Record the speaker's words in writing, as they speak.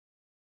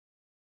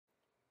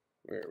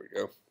There we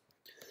go.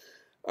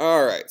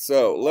 All right,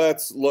 so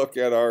let's look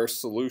at our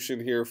solution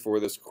here for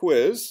this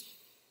quiz.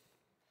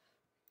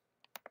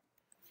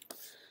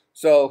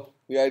 So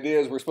the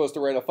idea is we're supposed to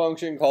write a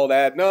function called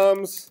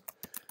addNums.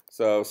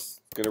 So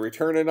it's going to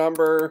return a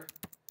number.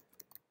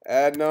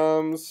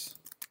 addNums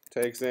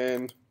takes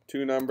in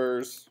two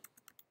numbers,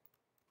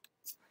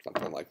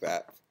 something like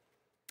that.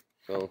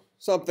 So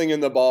something in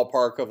the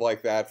ballpark of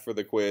like that for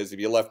the quiz. If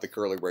you left the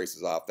curly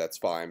braces off, that's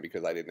fine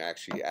because I didn't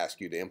actually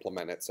ask you to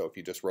implement it. So if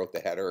you just wrote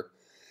the header,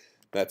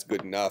 that's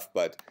good enough.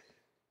 But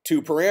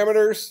two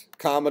parameters,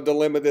 comma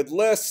delimited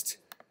list.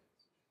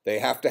 They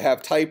have to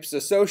have types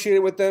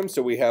associated with them.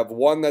 So we have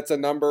one that's a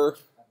number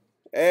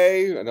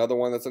A, another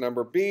one that's a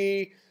number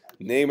B.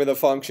 Name of the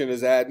function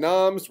is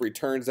addNums,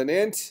 returns an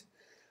int.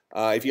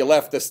 If you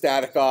left the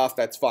static off,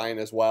 that's fine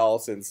as well,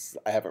 since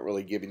I haven't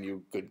really given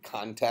you good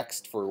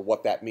context for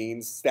what that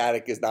means.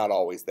 Static is not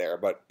always there,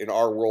 but in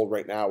our world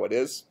right now it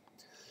is.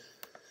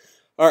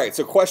 All right,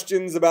 so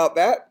questions about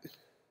that?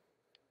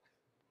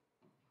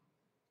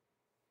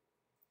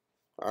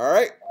 All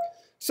right,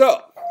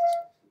 so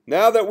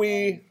now that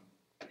we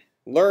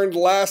learned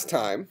last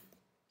time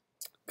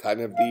kind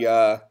of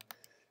the,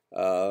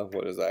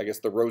 what is that? I guess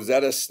the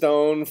Rosetta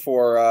Stone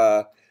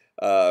for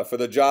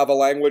the Java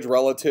language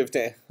relative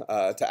to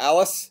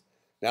Alice.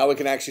 Now we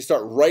can actually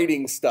start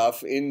writing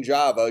stuff in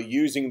Java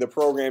using the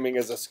programming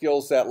as a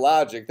skill set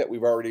logic that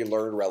we've already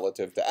learned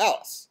relative to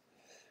Alice.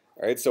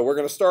 All right, so we're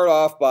going to start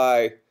off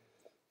by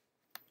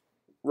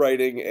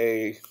writing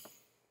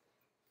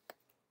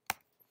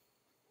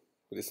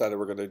we decided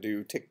we're going to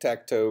do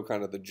TicTacToe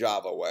kind of the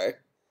Java way.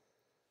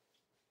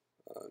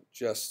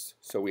 Just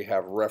so we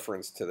have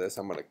reference to this,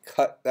 I'm going to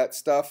cut that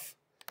stuff.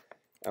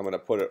 I'm going to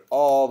put it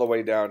all the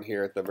way down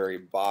here at the very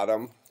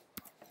bottom.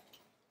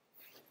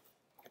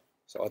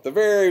 So at the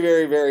very,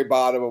 very, very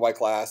bottom of my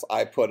class,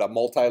 I put a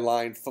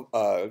multi-line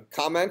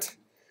comment.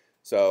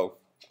 So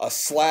a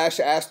slash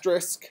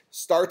asterisk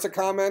starts a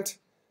comment.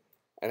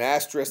 An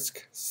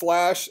asterisk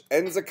slash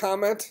ends a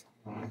comment.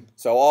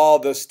 So all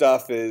this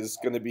stuff is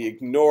going to be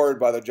ignored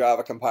by the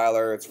Java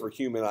compiler. It's for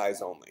human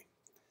eyes only.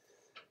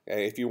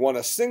 Okay, if you want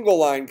a single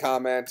line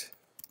comment,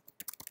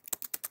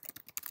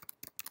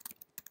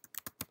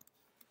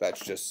 that's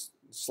just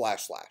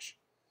slash slash.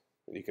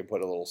 And you can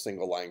put a little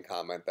single line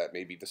comment that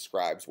maybe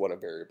describes what a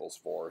variable's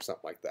for or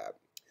something like that.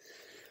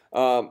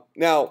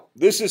 Now,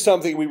 this is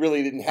something we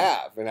really didn't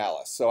have in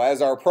Alice. So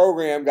as our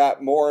program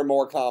got more and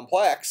more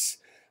complex,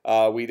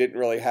 we didn't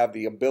really have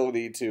the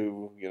ability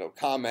to,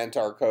 comment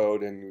our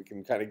code, and we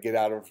can kind of get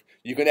out of.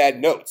 You can add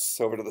notes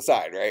over to the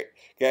side, right?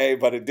 Okay,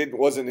 but it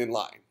wasn't in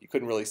line. You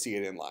couldn't really see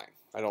it in line.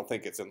 I don't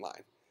think it's in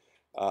line.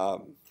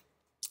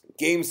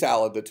 Game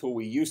Salad, the tool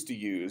we used to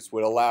use,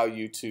 would allow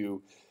you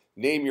to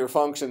name your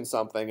function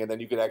something, and then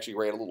you could actually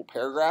write a little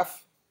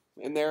paragraph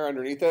in there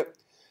underneath it.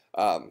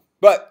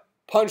 But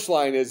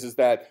punchline is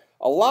that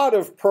a lot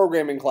of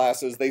programming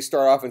classes, they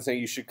start off and say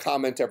you should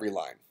comment every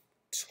line.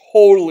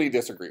 Totally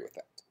disagree with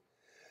that.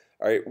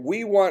 All right,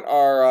 we want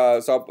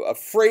our, so a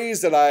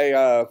phrase that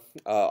I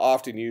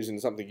often use and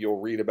something you'll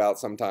read about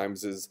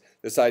sometimes is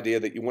this idea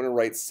that you want to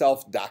write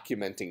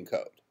self-documenting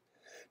code.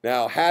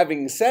 Now,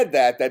 having said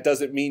that, that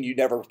doesn't mean you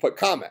never put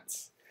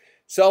comments.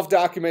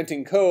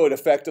 Self-documenting code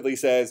effectively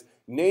says,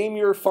 name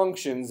your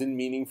functions in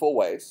meaningful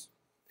ways.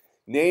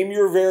 Name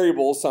your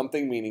variables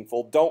something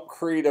meaningful. Don't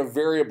create a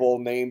variable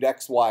named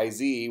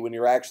XYZ when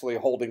you're actually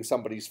holding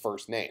somebody's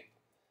first name.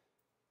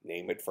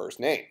 Name it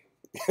first name.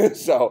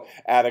 So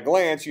at a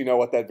glance, you know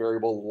what that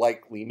variable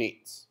likely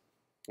means.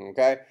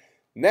 Okay?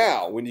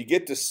 Now, when you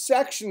get to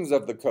sections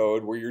of the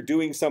code where you're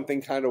doing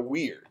something kind of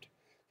weird,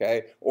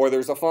 okay, or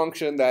there's a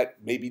function that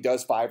maybe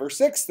does 5 or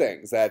 6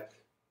 things that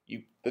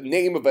the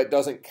name of it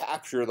doesn't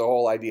capture the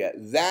whole idea,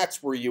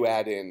 that's where you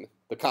add in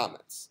the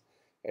comments.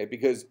 Okay?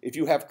 Because if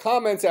you have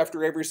comments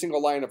after every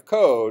single line of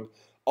code,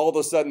 all of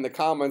a sudden the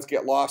comments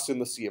get lost in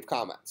the sea of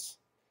comments.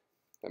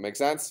 That make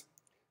sense?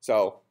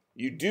 So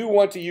you do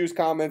want to use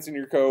comments in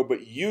your code,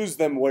 but use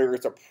them where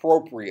it's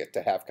appropriate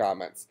to have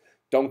comments.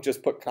 Don't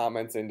just put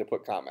comments in to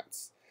put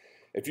comments.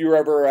 If you're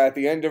ever at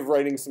the end of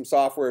writing some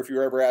software, if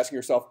you're ever asking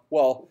yourself,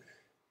 well,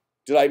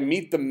 did I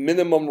meet the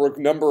minimum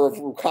number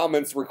of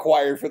comments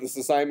required for this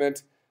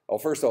assignment? Well,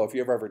 first of all, if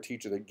you ever have a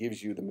teacher that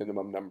gives you the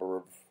minimum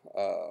number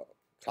of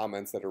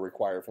comments that are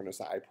required for an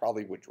assignment, I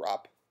probably would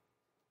drop.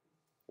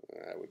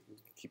 I would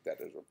keep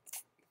that as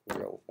a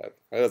real, that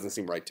doesn't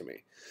seem right to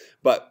me.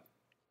 But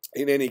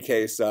in any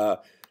case,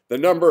 the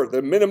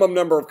minimum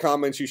number of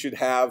comments you should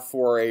have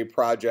for a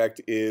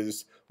project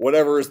is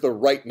whatever is the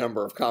right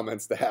number of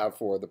comments to have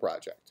for the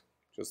project.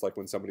 Just like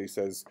when somebody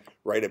says,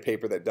 write a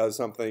paper that does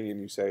something, and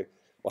you say,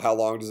 well, how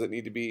long does it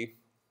need to be?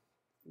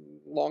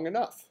 Long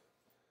enough.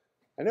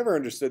 I never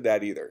understood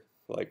that either.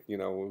 Like,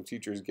 when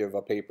teachers give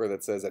a paper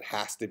that says it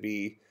has to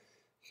be,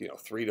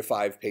 3 to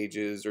 5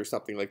 pages or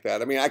something like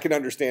that. I mean, I can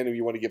understand if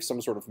you want to give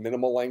some sort of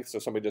minimal length so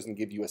somebody doesn't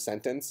give you a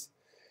sentence.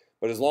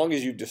 But as long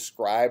as you've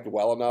described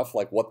well enough,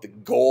 like what the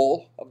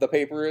goal of the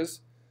paper is,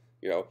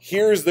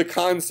 here's the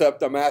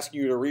concept I'm asking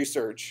you to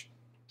research.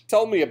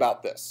 Tell me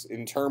about this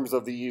in terms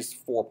of these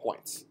 4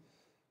 points.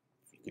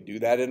 If you could do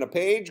that in a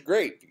page,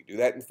 great. If you could do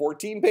that in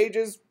 14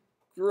 pages,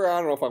 I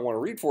don't know if I want to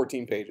read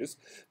 14 pages,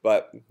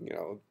 but you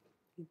know,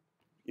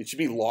 it should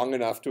be long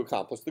enough to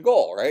accomplish the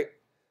goal, right?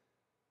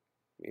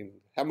 I mean,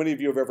 how many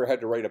of you have ever had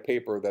to write a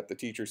paper that the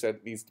teacher said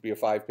needs to be a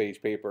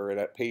 5-page paper, and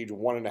at page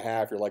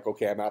 1.5, you're like,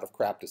 okay, I'm out of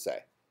crap to say.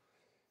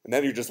 And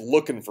then you're just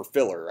looking for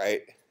filler,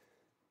 right?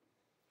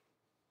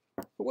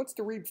 Who wants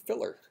to read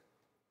filler?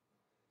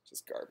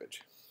 Just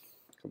garbage.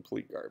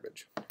 Complete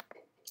garbage.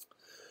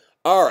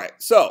 All right,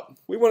 so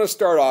we want to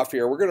start off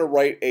here. We're going to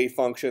write a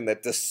function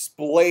that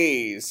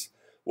displays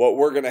what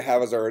we're going to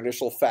have as our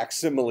initial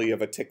facsimile of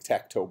a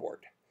tic-tac-toe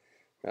board.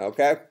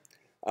 Okay?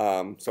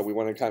 So we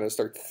want to kind of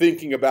start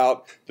thinking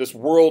about this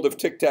world of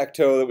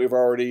tic-tac-toe that we've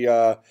already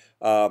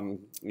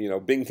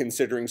been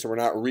considering, so we're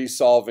not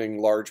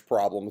resolving large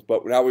problems,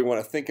 but now we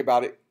want to think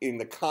about it in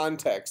the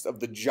context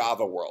of the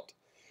Java world,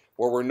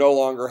 where we're no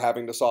longer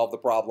having to solve the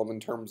problem in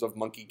terms of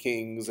monkey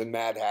kings and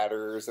mad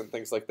hatters and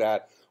things like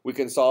that. We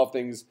can solve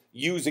things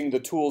using the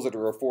tools that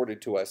are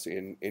afforded to us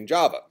in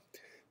Java.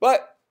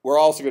 But we're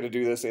also going to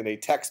do this in a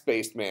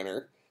text-based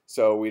manner,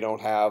 so we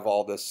don't have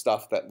all this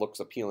stuff that looks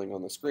appealing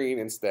on the screen.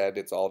 Instead,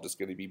 it's all just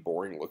going to be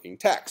boring-looking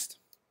text.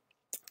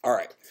 All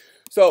right,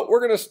 so we're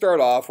going to start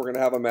off. We're going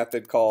to have a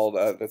method called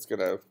that's going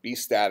to be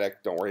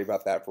static. Don't worry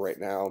about that for right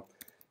now.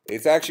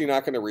 It's actually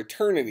not going to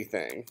return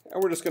anything,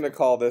 and we're just going to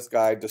call this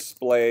guy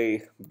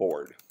display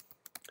board.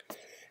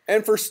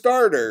 And for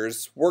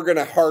starters, we're going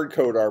to hard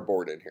code our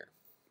board in here,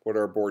 what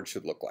our board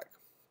should look like.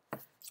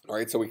 All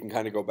right, so we can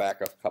kind of go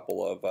back a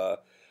couple of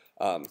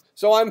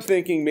so I'm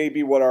thinking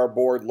maybe what our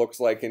board looks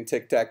like in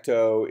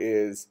TicTacToe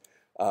is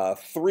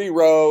 3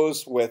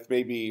 rows with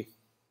maybe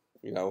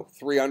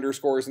 3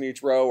 underscores in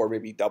each row, or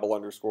maybe double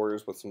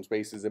underscores with some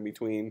spaces in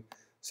between,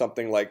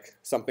 something like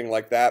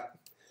that.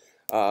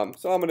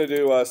 So I'm going to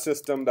do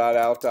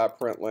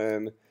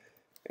system.out.println,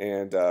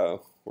 and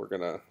we're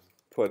going to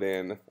put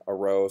in a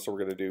row. So we're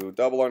going to do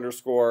double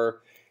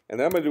underscore, and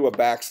then I'm going to do a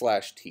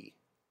 \t.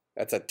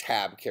 That's a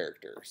tab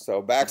character.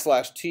 So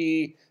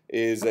 \t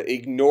is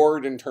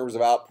ignored in terms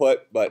of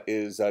output, but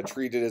is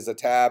treated as a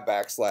tab.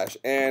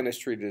 \n is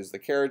treated as the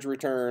carriage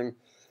return.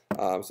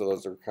 So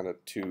those are kind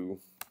of 2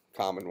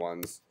 common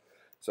ones.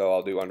 So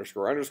I'll do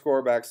underscore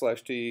underscore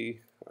 \t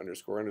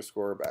underscore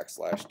underscore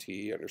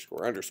 \t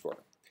underscore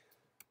underscore.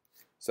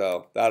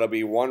 So that'll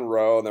be 1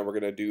 row, and then we're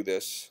going to do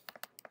this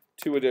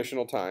 2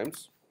 additional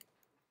times.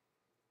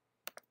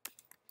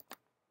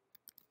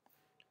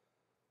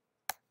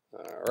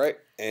 All right,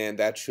 and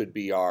that should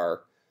be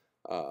our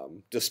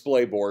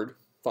display board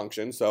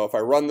function. So if I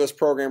run this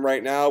program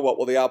right now, what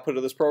will the output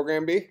of this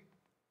program be?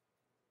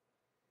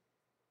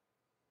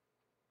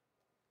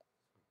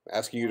 I'm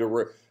asking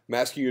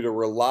you to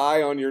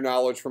rely on your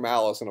knowledge from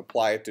Alice and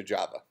apply it to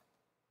Java.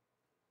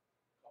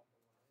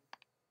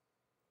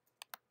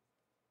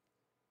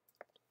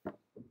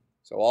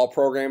 So all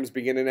programs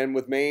begin and end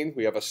with main.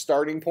 We have a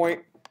starting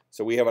point.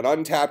 So we have an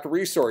untapped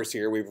resource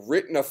here. We've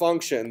written a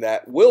function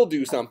that will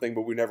do something,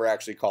 but we never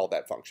actually called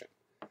that function,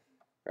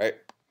 right?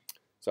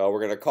 So we're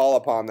going to call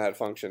upon that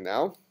function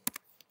now.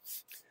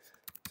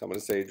 So I'm going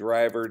to say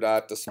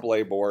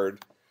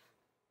driver.displayBoard.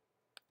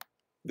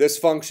 This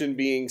function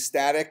being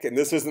static, and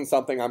this isn't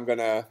something I'm going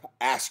to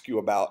ask you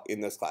about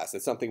in this class.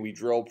 It's something we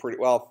drill pretty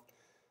well.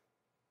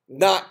 You're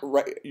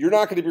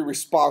not going to be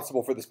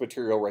responsible for this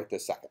material right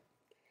this second,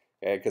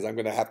 okay? Because I'm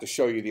going to have to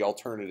show you the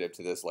alternative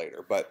to this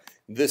later. But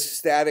this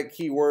static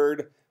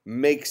keyword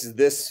makes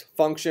this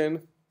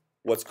function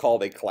what's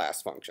called a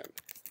class function.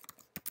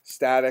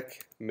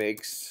 Static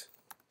makes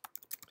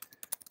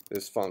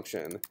this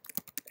function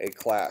a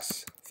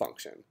class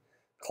function.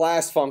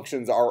 Class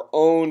functions are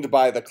owned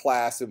by the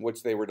class in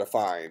which they were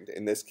defined.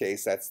 In this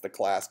case, that's the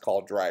class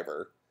called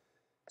driver.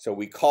 So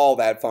we call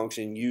that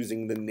function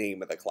using the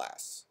name of the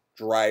class,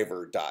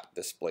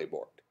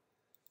 driver.displayBoard.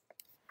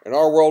 In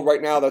our world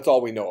right now, that's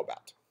all we know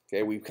about.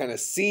 Okay, we've kind of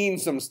seen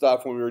some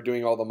stuff when we were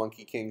doing all the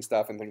Monkey King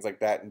stuff and things like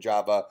that in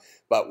Java,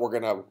 but we're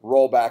going to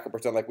roll back and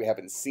pretend like we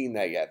haven't seen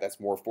that yet. That's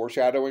more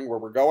foreshadowing where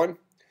we're going.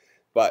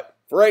 But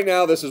for right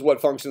now, this is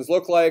what functions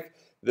look like.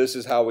 This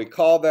is how we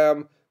call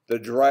them. The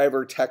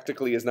driver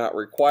technically is not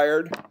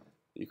required.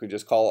 You can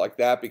just call it like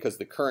that because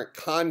the current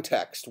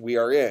context we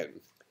are in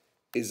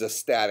is a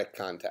static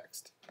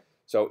context.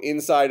 So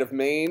inside of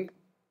main,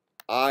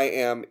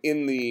 I'm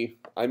in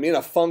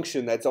a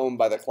function that's owned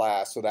by the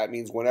class. So that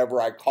means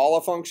whenever I call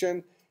a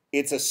function,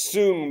 it's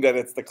assumed that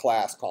it's the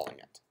class calling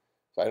it.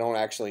 So I don't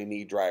actually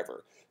need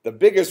driver. The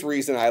biggest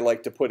reason I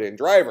like to put in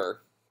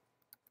driver,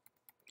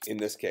 in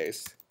this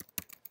case,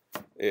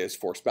 is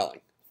for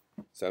spelling.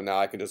 So now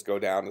I can just go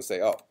down and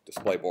say, oh,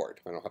 display board.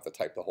 I don't have to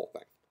type the whole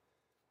thing.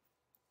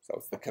 So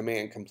it's the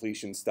command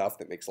completion stuff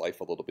that makes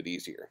life a little bit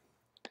easier.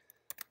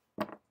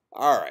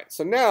 All right,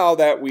 so now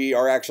that we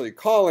are actually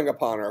calling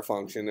upon our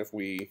function, if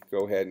we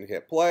go ahead and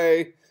hit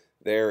play,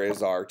 there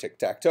is our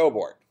tic-tac-toe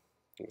board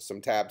with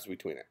some tabs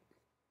between it.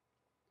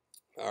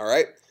 All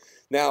right,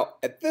 now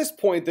at this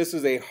point, this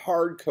is a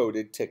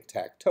hard-coded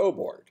tic-tac-toe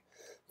board.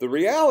 The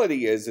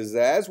reality is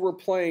that as we're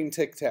playing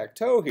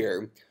tic-tac-toe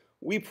here,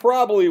 we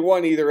probably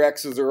want either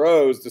X's or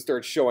O's to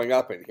start showing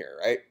up in here,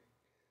 right?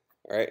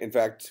 All right. In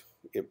fact,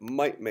 it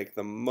might make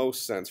the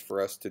most sense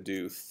for us to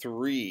do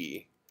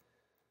 3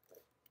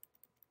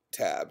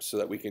 tabs so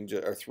that we can,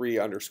 or 3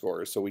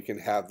 underscores, so we can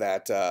have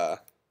that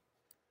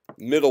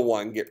middle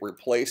one get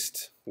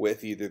replaced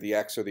with either the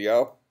X or the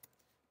O.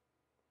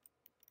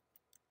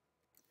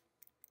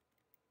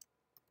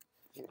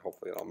 And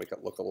hopefully that'll make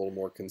it look a little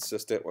more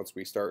consistent once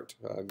we start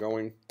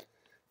going.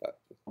 But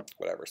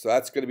whatever. So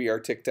that's going to be our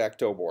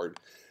tic-tac-toe board.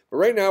 But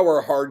right now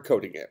we're hard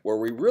coding it, where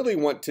we really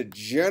want to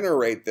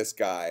generate this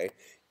guy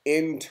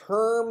in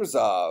terms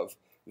of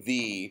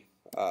the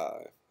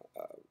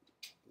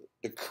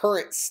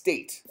current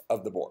state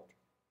of the board.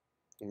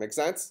 That make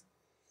sense?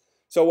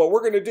 So what we're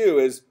going to do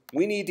is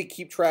we need to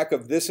keep track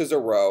of this is a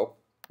row,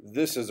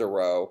 this is a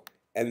row,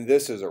 and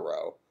this is a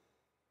row.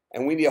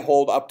 And we need to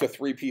hold up to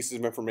 3 pieces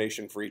of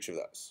information for each of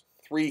those.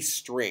 3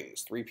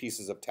 strings, 3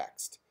 pieces of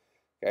text.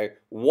 Okay,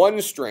 1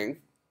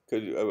 string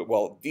could,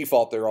 well,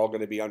 default they're all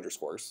going to be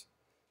underscores.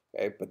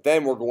 Okay, but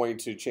then we're going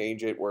to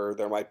change it where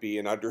there might be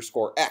an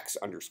underscore X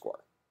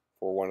underscore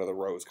for one of the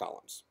rows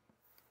columns.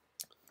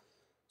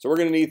 So we're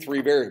going to need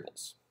 3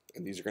 variables,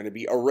 and these are going to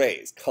be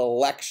arrays,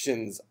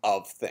 collections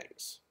of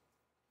things.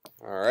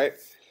 All right,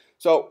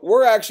 so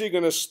we're actually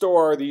going to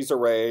store these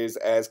arrays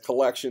as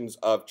collections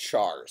of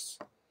chars,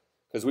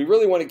 because we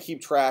really want to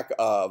keep track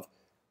of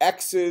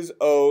X's,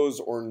 O's,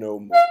 or no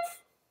move.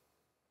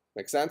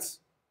 Make sense?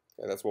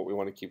 Okay, that's what we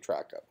want to keep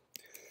track of.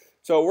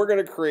 So we're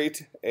going to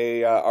create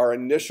our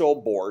initial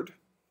board.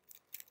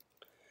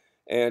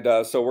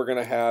 And so we're going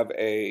to have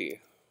a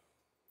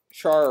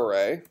char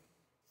array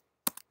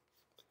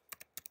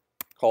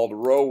called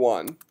row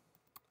 1.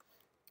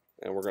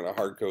 And we're going to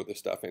hard code this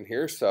stuff in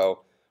here.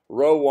 So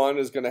row 1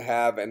 is going to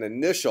have an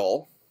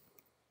initial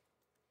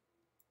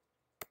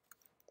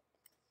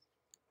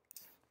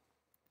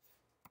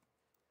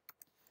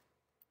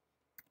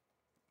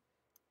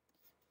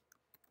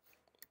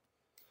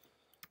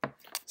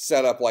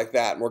set up like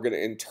that, and we're going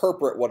to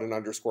interpret what an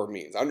underscore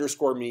means.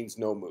 Underscore means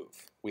no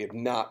move. We have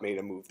not made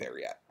a move there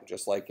yet.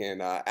 Just like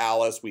in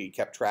Alice, we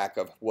kept track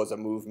of was a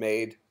move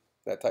made,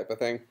 that type of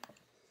thing.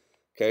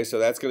 Okay, so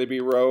that's going to be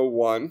row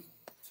 1.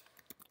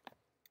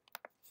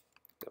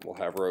 Then we'll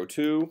have row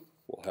 2.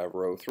 We'll have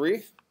row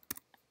 3.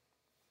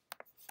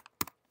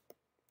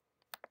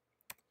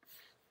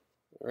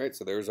 All right,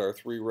 so there's our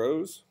 3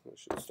 rows. I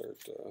should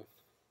start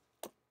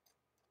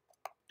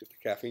get the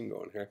caffeine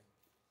going here.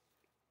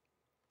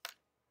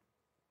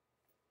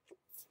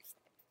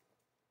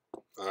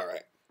 All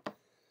right.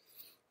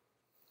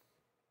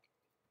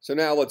 So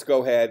now let's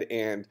go ahead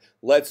and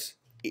let's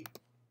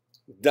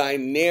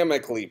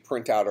dynamically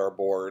print out our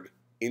board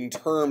in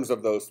terms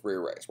of those 3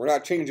 arrays. We're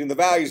not changing the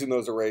values in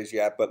those arrays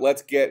yet, but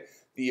let's get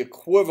the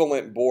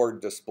equivalent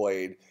board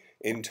displayed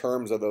in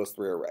terms of those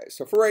 3 arrays.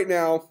 So for right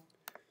now,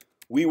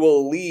 we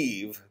will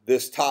leave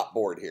this top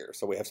board here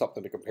so we have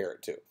something to compare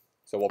it to.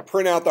 So we'll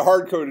print out the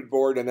hard-coded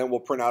board, and then we'll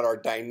print out our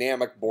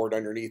dynamic board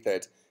underneath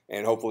it,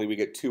 and hopefully we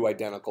get 2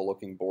 identical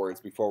looking boards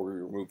before we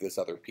remove this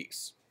other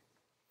piece.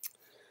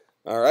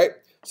 All right,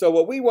 so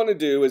what we want to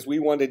do is we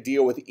want to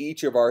deal with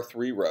each of our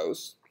 3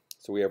 rows.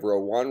 So we have row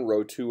 1,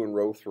 row 2, and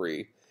row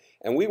 3.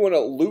 And we want to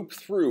loop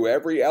through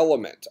every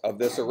element of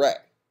this array,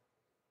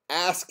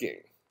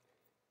 asking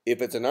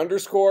if it's an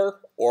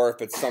underscore or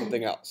if it's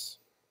something else.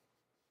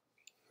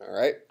 All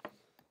right,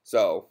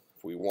 so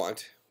if we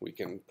want, we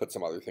can put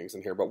some other things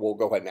in here, but we'll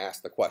go ahead and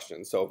ask the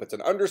question. So if it's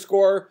an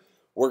underscore,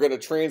 we're going to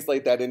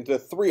translate that into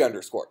 3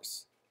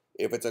 underscores.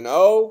 If it's an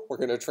O, we're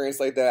going to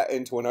translate that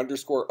into an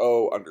underscore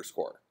O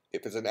underscore.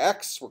 If it's an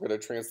X, we're going to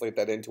translate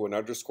that into an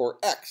underscore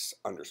X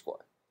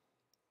underscore.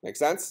 Make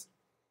sense?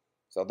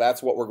 So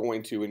that's what we're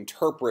going to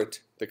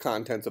interpret the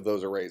contents of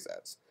those arrays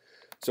as.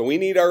 So we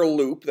need our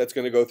loop that's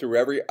going to go through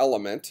every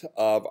element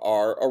of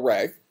our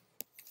array.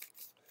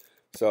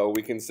 So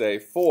we can say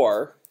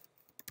for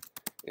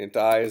int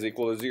I is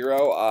equal to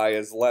 0, I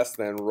is less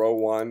than row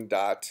 1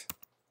 dot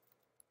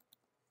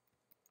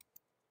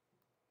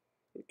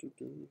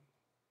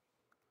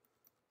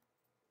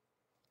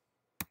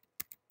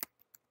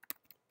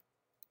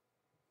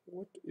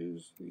what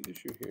is the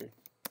issue here?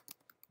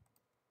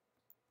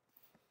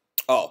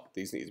 Oh,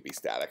 these need to be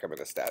static. I'm in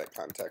a static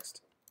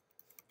context.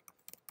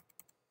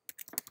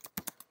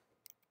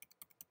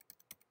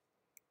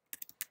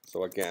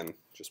 So again,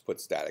 just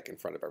put static in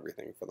front of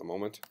everything for the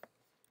moment.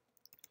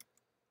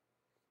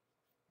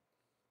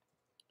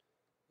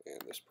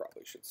 And this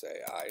probably should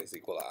say I is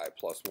equal to I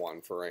plus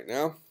 1 for right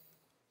now.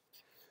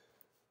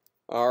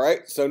 All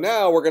right, so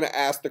now we're going to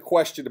ask the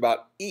question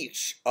about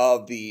each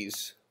of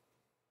these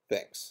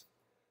things.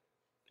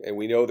 Okay,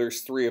 we know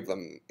there's 3 of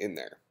them in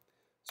there.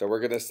 So we're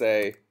going to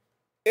say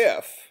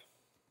if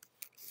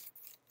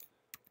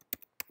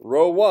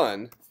row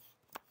 1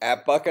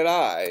 at bucket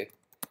I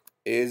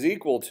is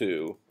equal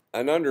to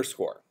an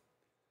underscore.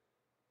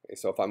 Okay,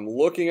 so if I'm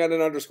looking at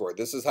an underscore,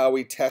 this is how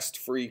we test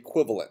for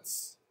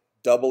equivalence.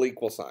 Double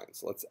equal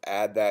signs. Let's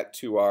add that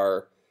to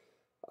our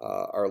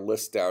our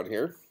list down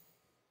here.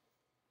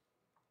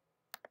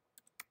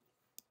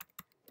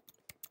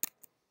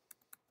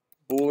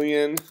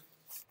 Boolean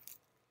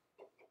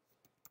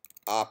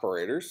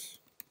operators.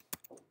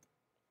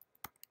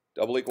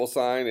 Double equal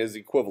sign is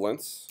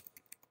equivalence.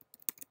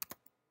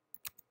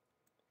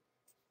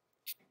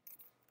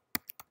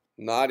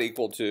 Not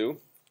equal to.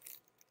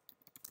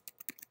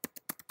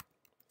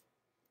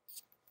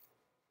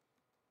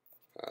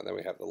 Then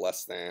we have the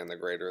less than, the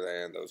greater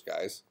than, those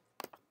guys.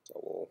 So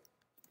we'll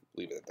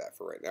leave it at that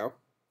for right now.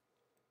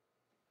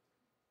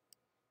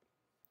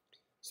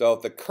 So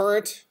if the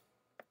current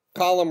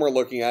column we're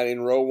looking at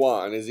in row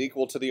 1 is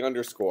equal to the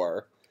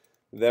underscore,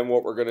 then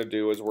what we're going to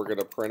do is we're going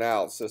to print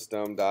out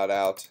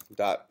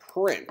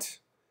system.out.print.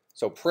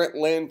 So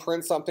println,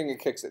 print something and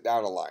kicks it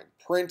down a line.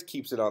 Print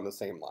keeps it on the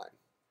same line.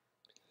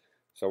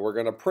 So we're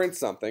going to print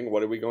something.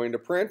 What are we going to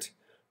print?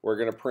 We're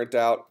going to print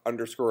out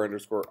underscore,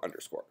 underscore,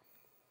 underscore,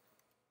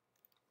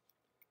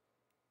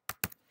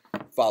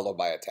 followed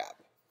by a tab.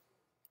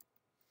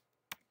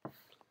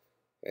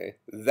 Okay,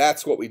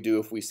 that's what we do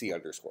if we see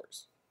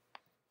underscores.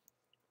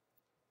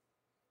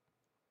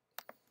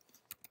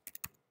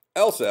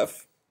 Else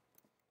if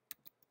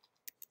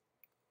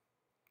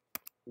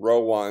row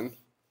 1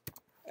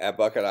 at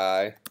bucket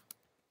I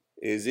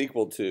is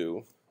equal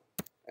to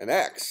an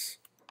X,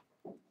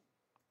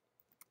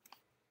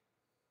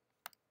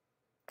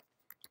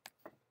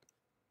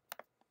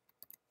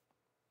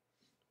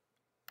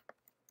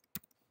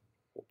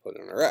 we'll put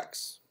in our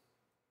X.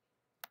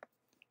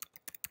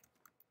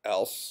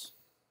 Else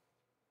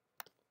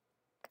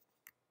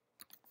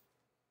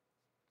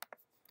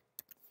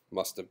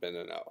must have been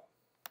an O.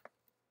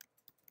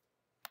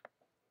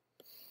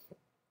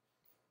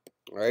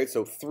 All right,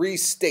 so 3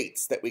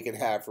 states that we can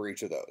have for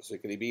each of those.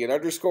 It can be an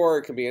underscore,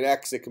 it can be an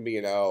X, it can be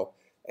an O,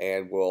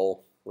 and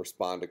we'll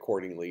respond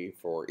accordingly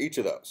for each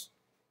of those.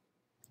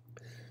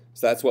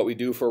 So that's what we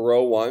do for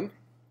row 1.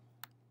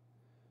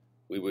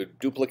 We would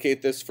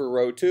duplicate this for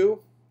row 2.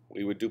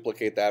 We would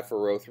duplicate that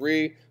for row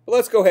 3. But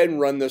let's go ahead and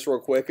run this real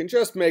quick and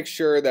just make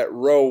sure that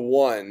row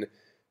 1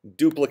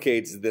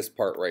 duplicates this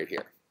part right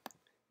here.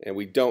 And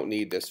we don't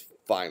need this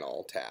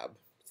final tab.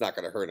 It's not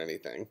going to hurt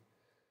anything.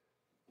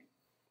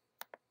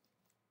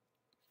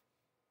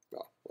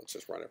 Well, let's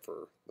just run it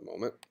for the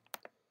moment.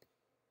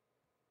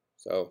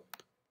 So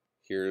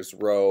here's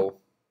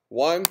row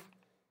 1,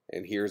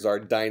 and here's our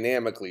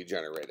dynamically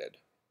generated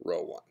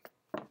row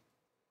 1.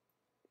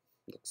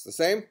 Looks the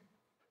same.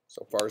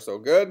 So far, so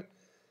good.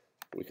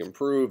 We can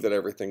prove that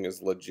everything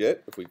is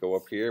legit if we go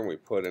up here and we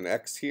put an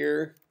X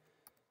here,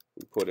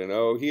 we put an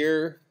O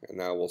here, and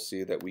now we'll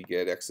see that we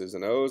get X's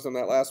and O's on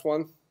that last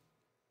one.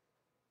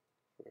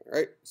 All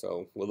right,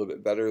 so a little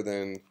bit better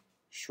than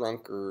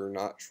shrunk or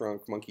not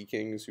shrunk Monkey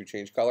Kings who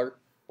change color.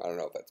 I don't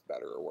know if that's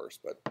better or worse,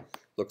 but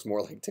looks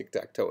more like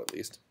TicTacToe at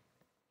least.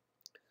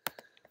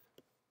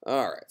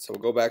 All right, so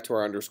we'll go back to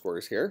our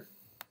underscores here.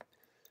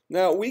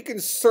 Now we can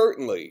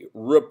certainly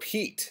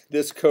repeat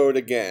this code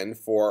again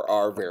for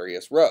our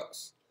various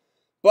rows.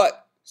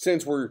 But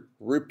since we're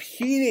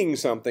repeating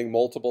something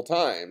multiple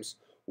times,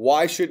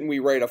 why shouldn't we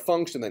write a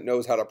function that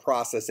knows how to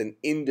process an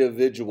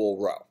individual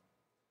row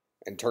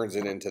and turns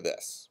it into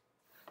this?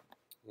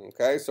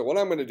 Okay, so what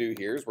I'm going to do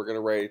here is we're going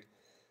to write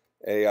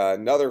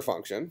another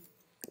function.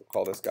 We'll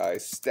call this guy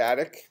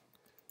static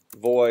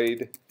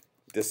void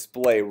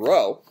display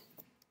row.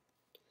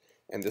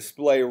 And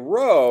display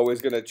row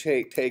is going to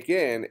take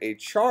in a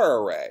char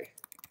array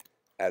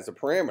as a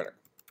parameter.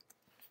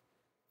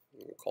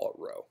 We'll call it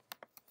row.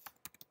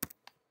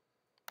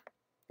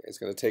 It's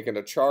going to take in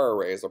a char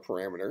array as a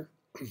parameter.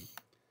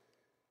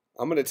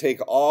 I'm going to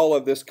take all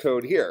of this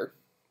code here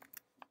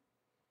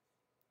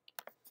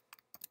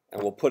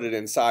and we'll put it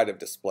inside of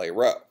display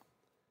row.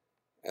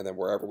 And then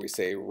wherever we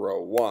say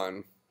row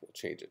 1, we'll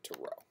change it to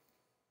row.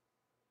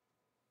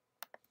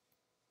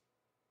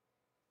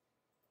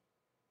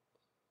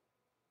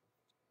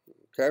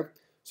 Okay,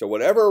 so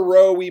whatever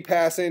row we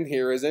pass in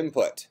here as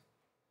input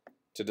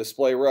to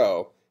display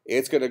row,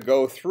 it's going to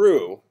go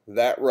through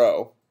that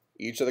row,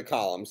 each of the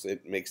columns.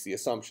 It makes the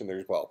assumption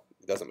there's, well,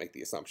 it doesn't make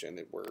the assumption,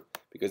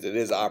 because it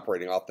is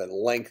operating off the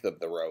length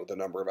of the row, the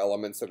number of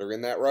elements that are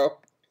in that row.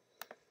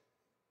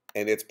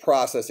 And it's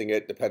processing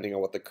it depending on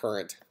what the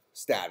current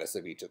status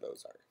of each of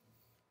those are.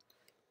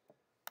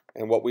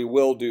 And what we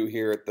will do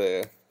here at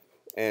the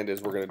end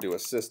is we're going to do a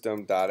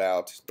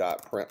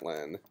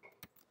system.out.println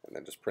and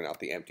then just print out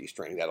the empty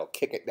string. That'll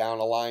kick it down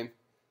a line.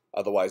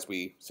 Otherwise,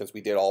 since we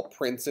did all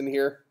prints in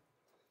here,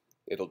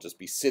 it'll just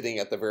be sitting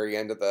at the very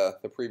end of the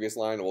previous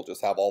line, and we'll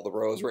just have all the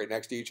rows right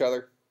next to each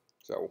other.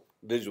 So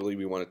visually,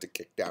 we want it to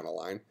kick down a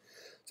line.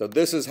 So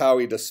this is how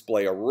we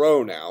display a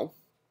row now.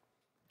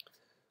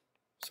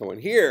 So in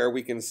here,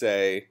 we can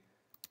say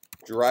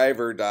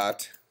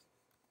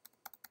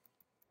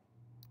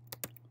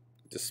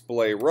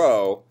driver.display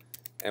row,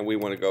 and we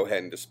want to go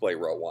ahead and display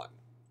row 1.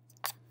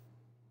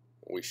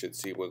 We should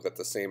see we'll get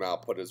the same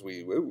output as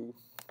we, ooh.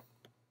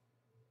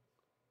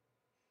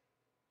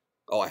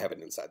 Oh, I have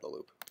it inside the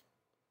loop.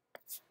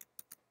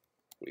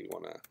 We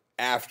want to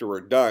after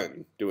we're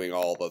done doing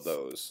all of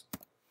those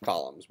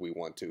columns, we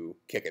want to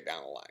kick it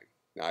down a line,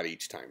 not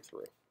each time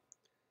through.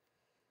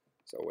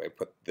 So we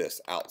put this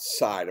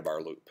outside of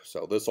our loop.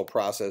 So this will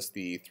process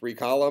the 3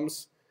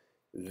 columns,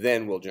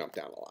 then we'll jump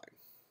down a line.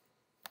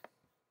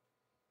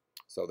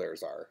 So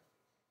there's our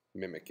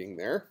mimicking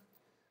there,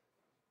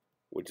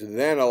 which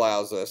then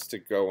allows us to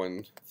go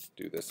and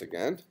do this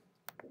again.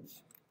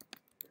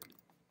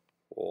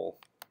 We'll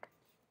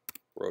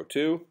row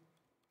 2,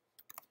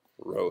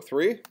 row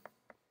 3. Now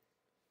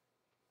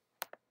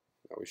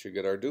we should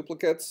get our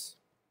duplicates,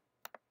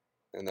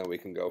 and then we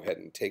can go ahead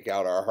and take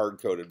out our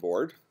hard-coded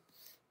board.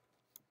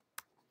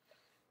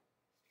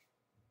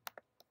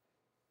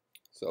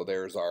 So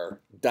there's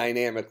our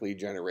dynamically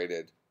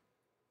generated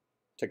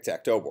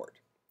TicTacToe board.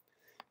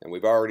 And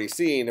we've already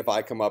seen, if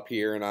I come up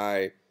here and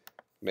I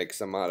make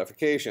some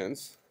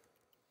modifications,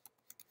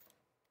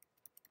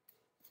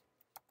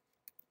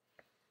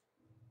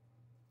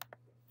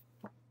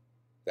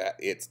 that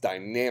it's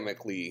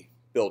dynamically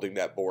building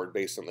that board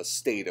based on the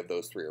state of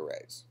those 3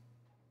 arrays.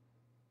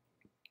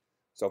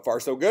 So far,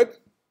 so good?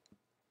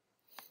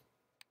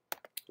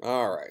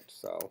 All right,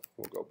 so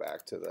we'll go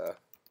back to the...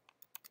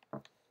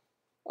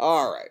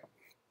 All right,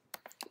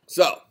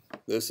 so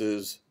this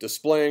is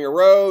displaying a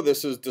row,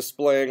 this is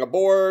displaying a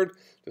board.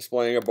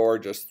 Displaying a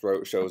board just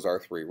shows our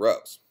 3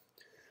 rows.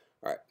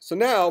 All right, so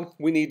now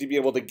we need to be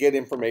able to get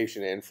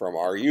information in from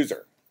our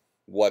user.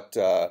 What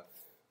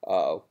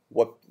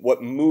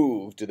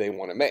move do they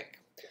want to make?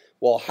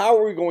 Well, how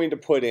are we going to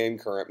put in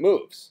current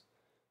moves?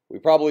 We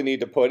probably need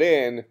to put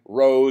in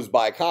rows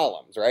by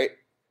columns, right?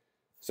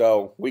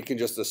 So we can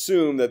just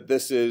assume that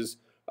this is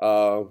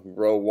row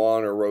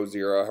 1 or row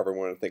 0, however you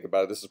want to think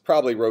about it. This is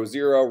probably row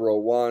 0, row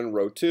 1,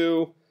 row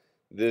 2.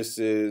 This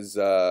is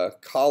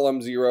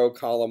column 0,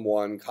 column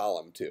 1,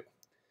 column 2.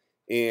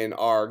 In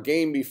our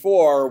game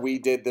before, we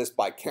did this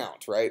by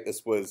count, right?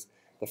 This was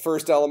the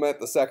first element,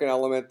 the second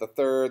element, the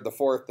third, the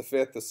fourth, the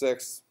fifth, the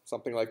sixth,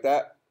 something like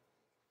that.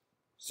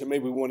 So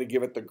maybe we want to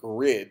give it the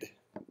grid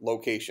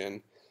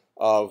location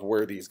of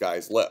where these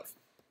guys live.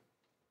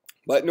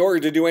 But in order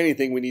to do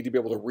anything, we need to be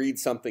able to read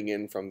something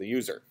in from the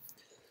user.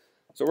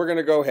 So we're going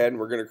to go ahead and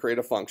we're going to create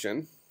a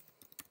function,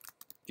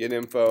 get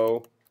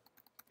info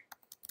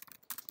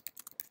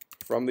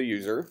from the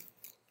user.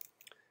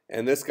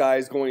 And this guy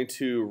is going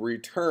to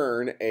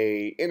return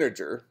a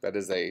integer, that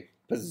is a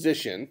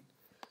position.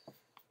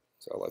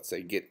 So let's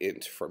say get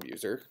int from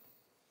user.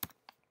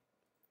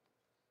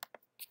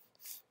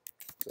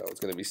 So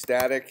it's going to be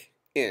static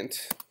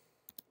int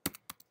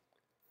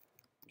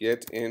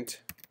get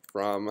int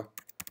from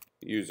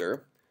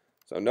user.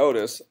 So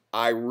notice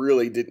I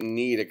really didn't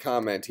need a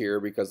comment here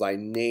because I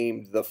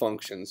named the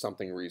function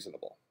something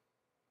reasonable.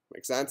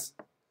 Make sense?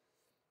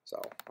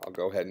 So I'll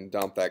go ahead and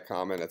dump that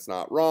comment. It's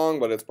not wrong,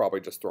 but it's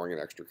probably just throwing an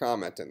extra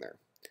comment in there.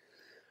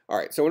 All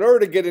right, so in order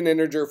to get an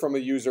integer from a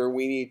user,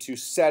 we need to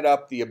set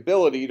up the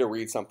ability to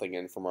read something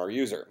in from our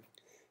user.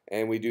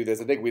 And we do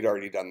this, I think we'd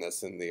already done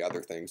this in the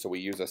other thing, so we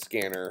use a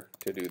scanner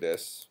to do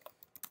this.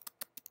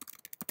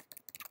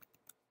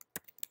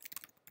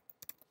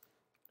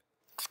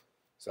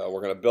 So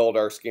we're going to build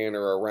our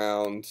scanner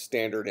around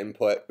standard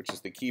input, which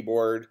is the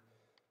keyboard.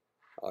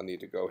 I'll need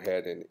to go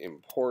ahead and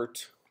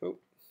import. Oh,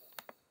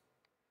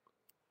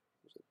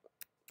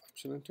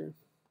 option enter.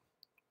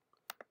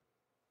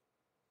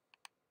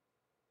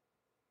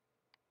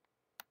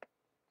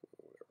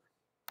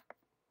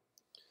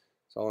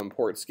 So I'll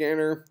import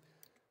scanner,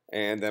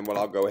 and then what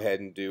I'll go ahead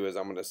and do is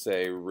I'm going to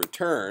say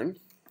return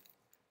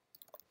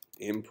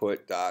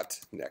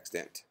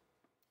input.nextInt.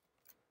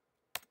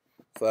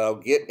 So that'll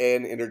get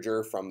an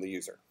integer from the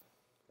user.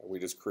 We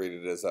just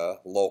created it as a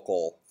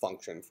local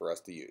function for us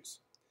to use.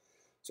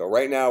 So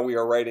right now we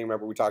are writing,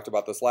 remember we talked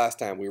about this last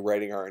time, we're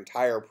writing our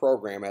entire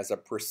program as a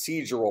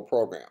procedural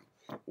program.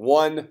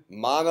 One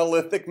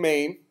monolithic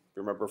main,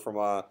 remember from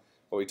what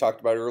we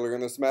talked about earlier in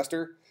the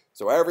semester?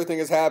 So everything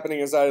is happening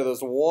inside of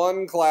this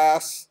one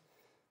class,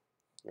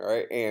 all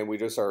right, and we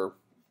just are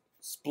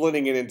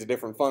splitting it into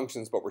different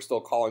functions, but we're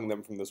still calling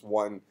them from this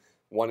one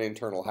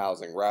internal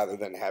housing rather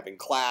than having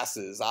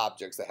classes,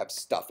 objects that have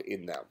stuff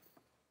in them.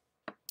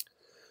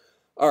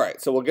 All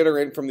right, so we'll get her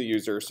in from the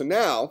user. So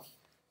now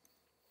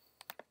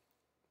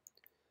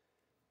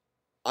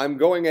I'm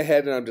going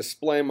ahead and I'm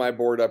displaying my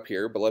board up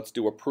here, but let's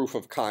do a proof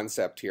of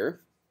concept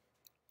here.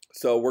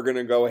 So we're going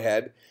to go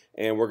ahead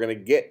and we're going to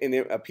get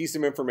a piece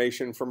of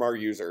information from our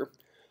user.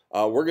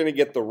 We're going to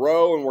get the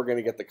row and we're going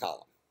to get the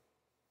column.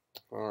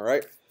 All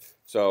right,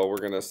 so we're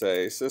going to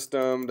say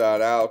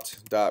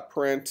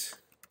system.out.print.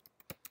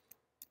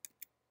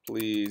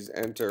 Please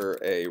enter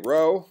a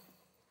row.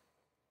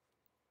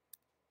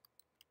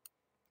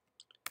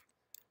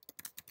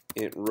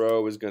 Int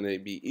row is going to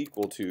be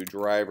equal to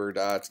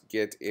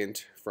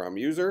driver.getInt from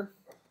user.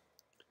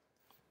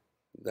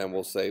 Then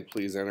we'll say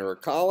please enter a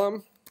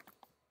column.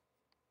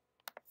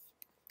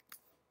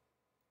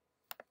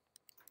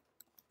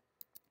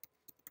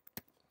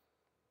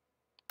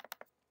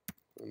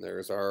 And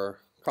there's our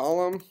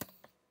column,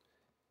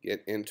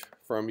 get int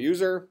from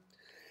user.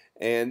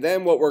 And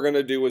then what we're going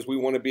to do is we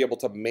want to be able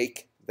to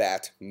make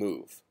that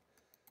move.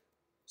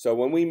 So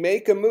when we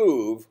make a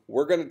move,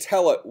 we're going to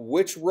tell it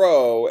which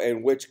row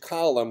and which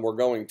column we're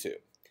going to.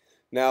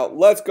 Now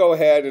let's go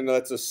ahead and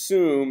let's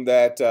assume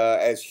that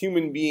as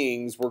human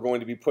beings we're going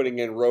to be putting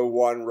in row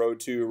 1, row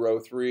 2, row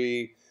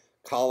 3,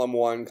 column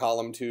 1,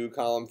 column 2,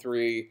 column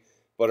 3.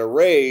 But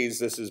arrays,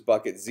 this is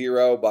bucket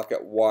 0,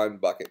 bucket 1,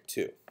 bucket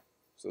 2.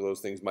 So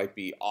those things might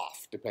be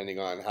off depending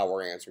on how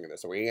we're answering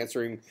this. Are we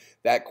answering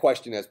that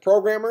question as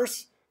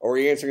programmers, or are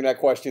we answering that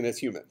question as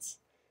humans?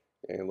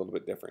 Okay, a little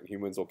bit different.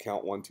 Humans will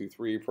count 1, 2,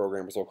 3.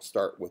 Programmers will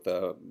start with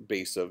a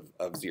base of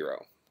 0.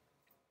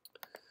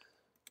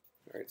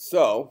 All right,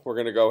 so we're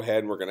going to go ahead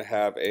and we're going to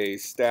have a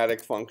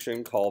static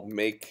function called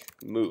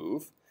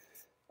makeMove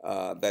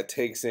that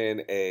takes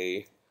in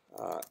a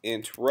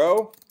int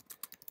row,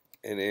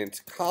 an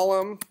int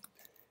column,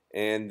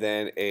 and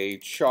then a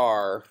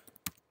char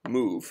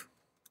move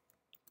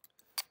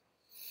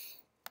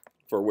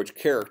for which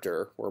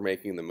character we're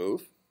making the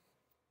move.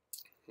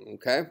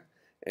 Okay,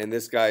 and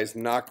this guy is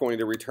not going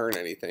to return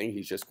anything.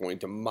 He's just going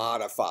to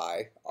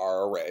modify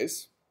our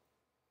arrays.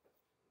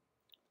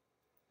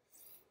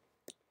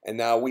 And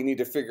now we need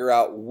to figure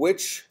out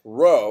which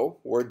row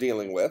we're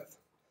dealing with.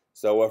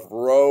 So if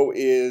row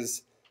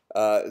is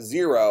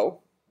 0,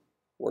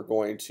 we're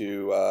going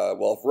to,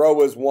 well, if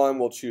row is 1,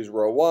 we'll choose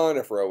row 1.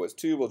 If row is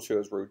 2, we'll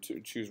choose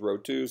row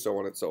 2, so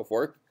on and so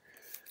forth.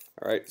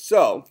 All right,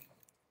 so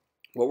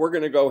what we're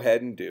going to go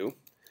ahead and do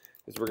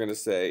is we're going to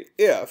say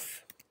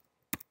if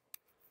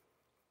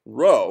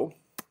row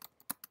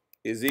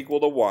is equal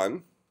to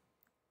 1,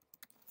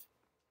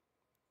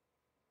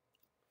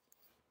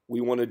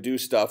 we want to do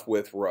stuff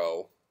with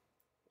row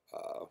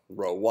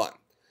 1.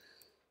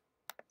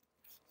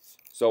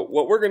 So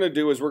what we're going to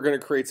do is we're going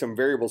to create some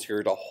variables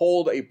here to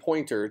hold a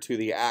pointer to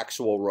the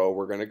actual row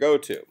we're going to go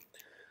to.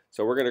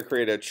 So we're going to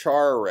create a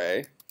char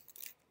array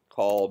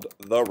called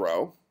the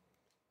row.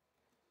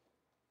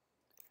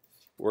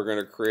 We're going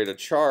to create a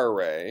char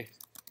array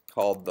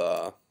called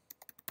the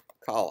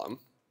column.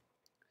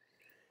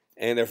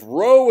 And if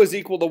row is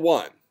equal to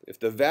 1, if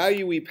the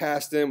value we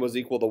passed in was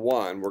equal to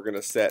 1, we're going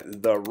to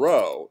set the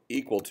row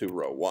equal to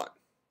row 1.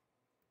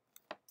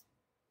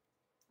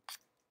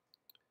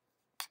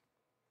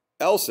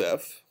 Else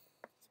if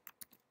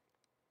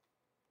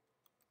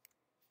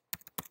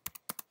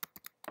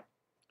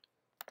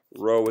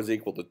row is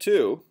equal to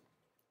 2,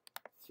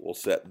 we'll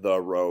set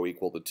the row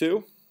equal to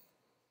 2.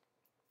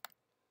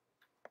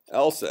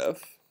 Else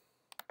if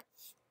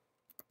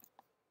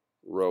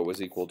row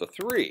is equal to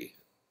 3,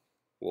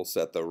 we'll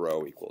set the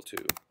row equal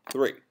to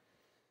 3.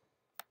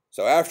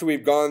 So after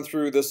we've gone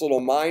through this little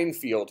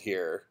minefield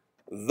here,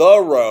 the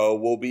row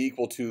will be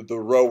equal to the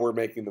row we're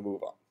making the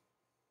move on.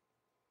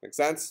 Make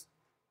sense?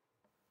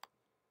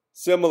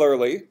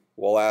 Similarly,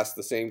 we'll ask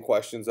the same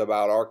questions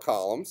about our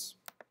columns.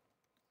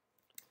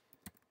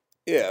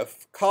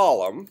 If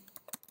column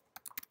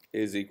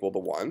is equal to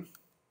 1,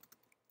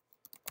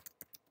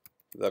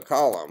 the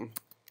column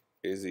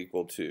is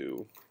equal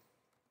to,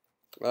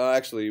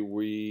 actually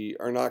we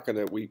are not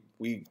going to,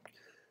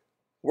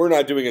 we're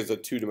not doing it as a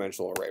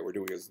 2-dimensional array, we're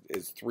doing it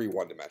as 3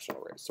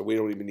 1-dimensional arrays. So we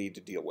don't even need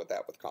to deal with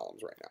that with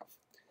columns right now.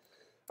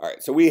 All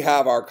right, so we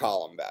have our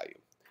column value.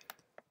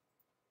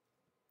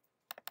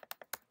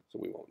 So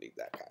we won't need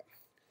that guy.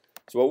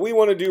 So what we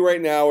want to do right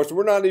now is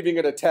we're not even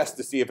going to test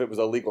to see if it was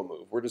a legal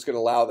move. We're just going to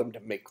allow them to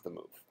make the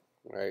move,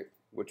 right?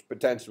 Which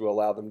potentially will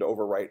allow them to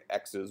overwrite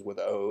X's with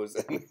O's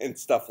and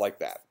stuff like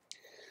that.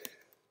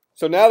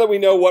 So now that we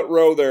know what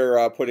row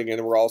they're putting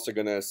in, we're also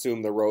going to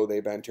assume the row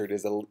they've entered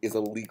is a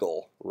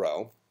legal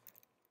row.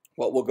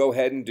 What we'll go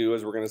ahead and do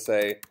is we're going to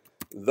say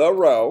the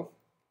row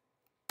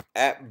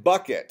at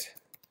bucket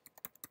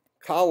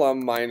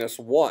column minus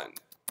 1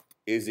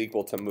 is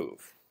equal to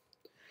move.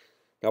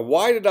 Now,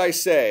 why did I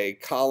say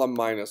column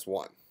minus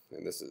 1?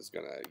 And this is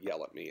going to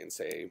yell at me and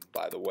say,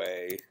 by the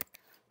way,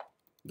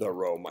 the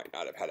row might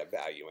not have had a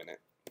value in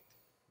it.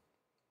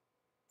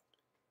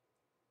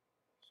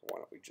 So why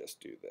don't we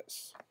just do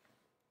this?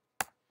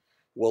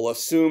 We'll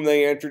assume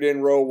they entered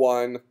in row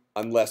 1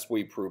 unless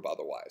we prove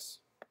otherwise.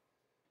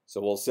 So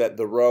we'll set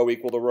the row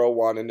equal to row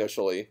 1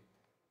 initially.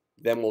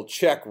 Then we'll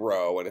check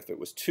row, and if it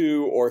was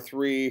 2 or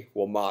 3,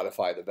 we'll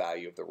modify the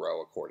value of the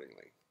row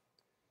accordingly.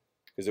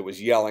 Because it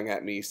was yelling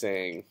at me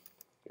saying,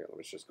 here, let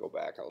me just go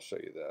back. I'll show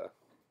you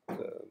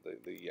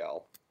the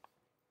yell.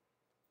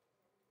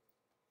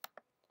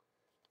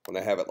 When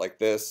I have it like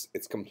this,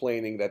 it's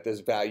complaining that this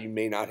value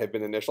may not have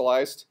been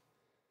initialized.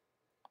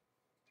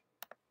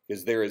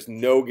 Because there is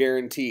no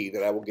guarantee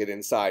that I will get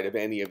inside of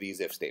any of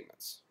these if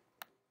statements.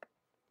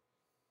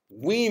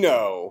 We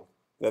know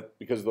that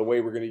because of the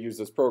way we're going to use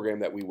this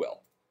program that we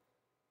will,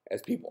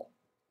 as people.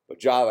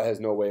 But Java has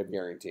no way of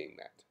guaranteeing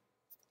that.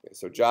 Okay,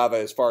 so Java,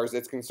 as far as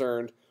it's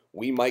concerned,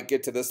 we might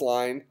get to this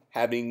line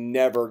having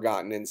never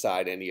gotten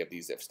inside any of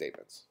these if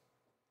statements.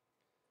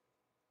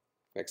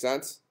 Make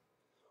sense?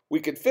 We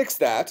could fix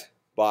that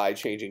by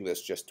changing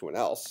this just to an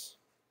else.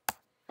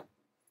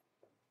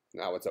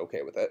 Now it's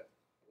okay with it,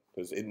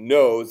 because it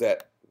knows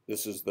that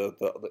this is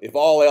if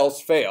all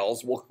else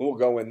fails, we'll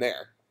go in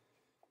there.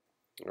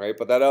 All right,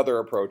 but that other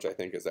approach I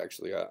think is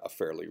actually a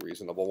fairly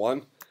reasonable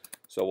one.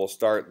 So we'll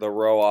start the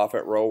row off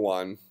at row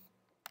 1,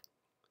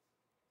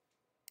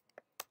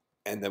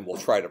 and then we'll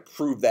try to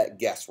prove that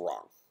guess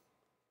wrong.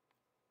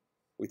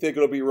 We think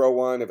it'll be row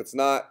 1. If it's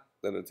not,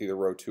 then it's either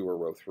row 2 or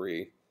row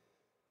 3.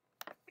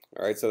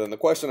 All right, so then the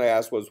question I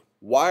asked was,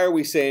 why are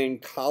we saying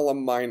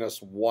column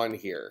minus 1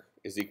 here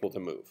is equal to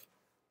move?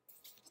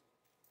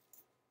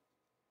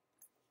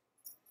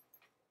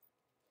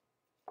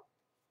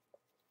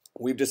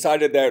 We've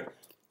decided that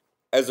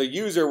as a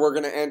user, we're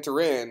going to enter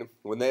in,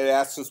 when it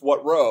asks us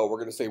what row, we're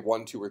going to say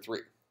 1, 2, or 3.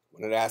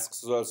 When it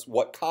asks us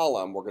what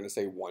column, we're going to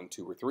say 1,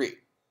 2, or 3.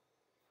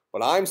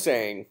 But I'm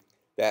saying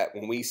that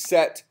when we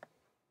set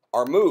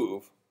our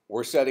move,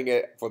 we're setting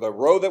it for the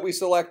row that we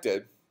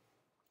selected,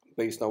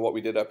 based on what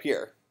we did up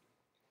here,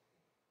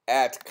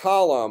 at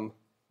column,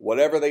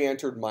 whatever they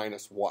entered,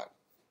 minus 1.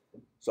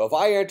 So if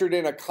I entered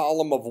in a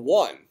column of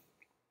 1,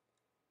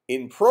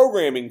 in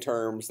programming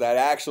terms, that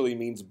actually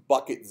means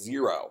bucket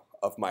 0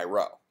 of my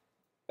row.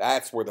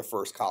 That's where the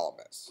first column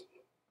is.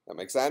 That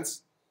makes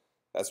sense?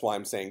 That's why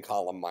I'm saying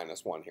column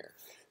minus 1 here.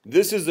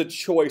 This is a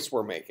choice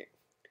we're making.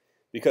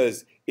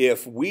 Because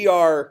if we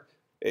are,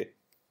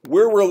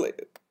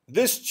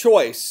 this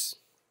choice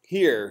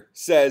here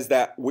says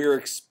that we're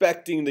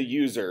expecting the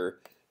user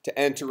to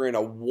enter in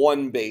a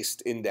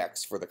 1-based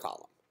index for the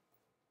column.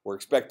 We're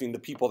expecting the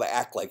people to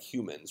act like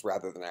humans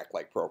rather than act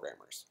like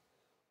programmers.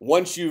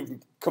 Once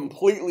you've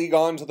completely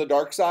gone to the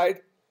dark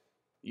side,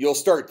 you'll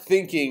start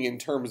thinking in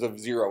terms of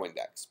 0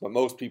 index, but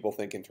most people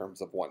think in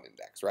terms of 1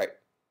 index, right?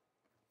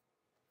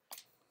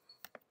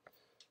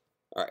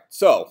 All right,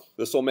 so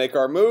this will make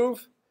our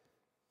move.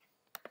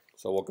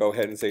 So we'll go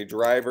ahead and say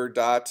driver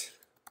dot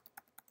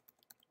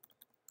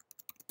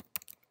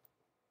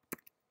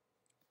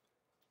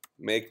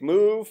make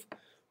move.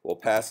 We'll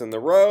pass in the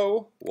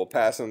row, we'll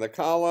pass in the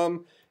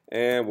column,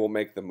 and we'll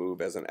make the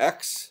move as an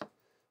X.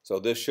 So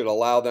this should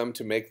allow them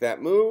to make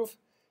that move,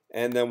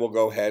 and then we'll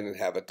go ahead and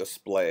have it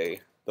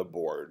display the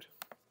board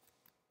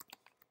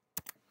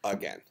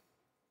again.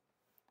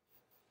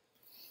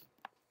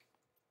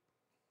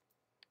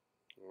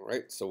 All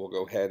right, so we'll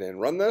go ahead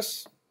and run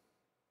this.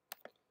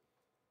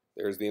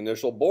 There's the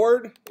initial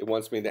board. It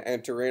wants me to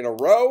enter in a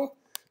row.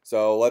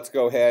 So let's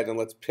go ahead and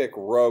let's pick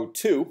row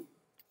 2.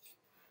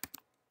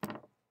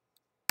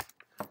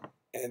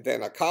 And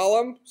then a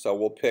column. So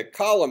we'll pick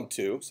column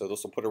 2. So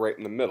this will put it right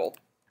in the middle.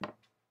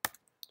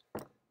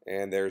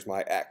 And there's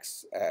my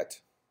X at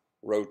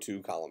row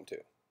 2, column 2.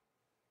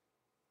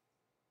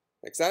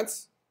 Make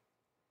sense?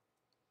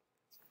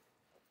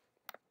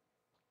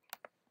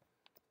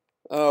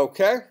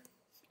 Okay.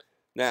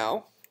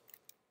 Now,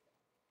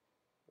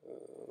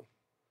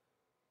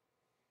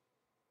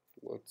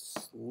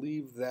 let's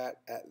leave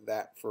that at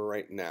that for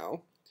right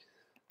now.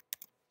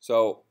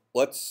 So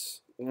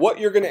what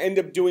you're going to end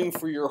up doing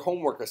for your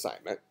homework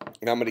assignment,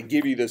 and I'm going to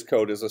give you this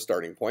code as a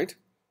starting point,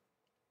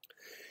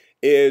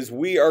 is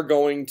we are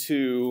going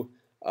to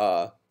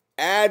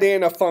add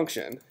in a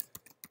function,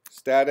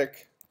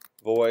 static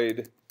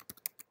void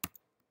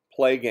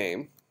play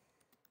game,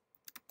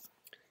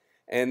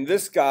 and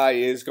this guy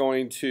is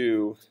going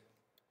to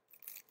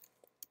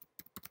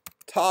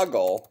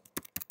toggle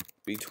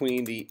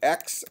between the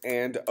X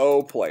and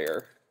O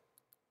player,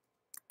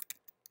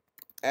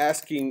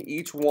 asking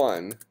each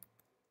one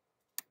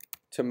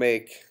to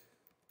make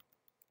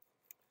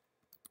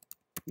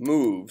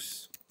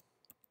moves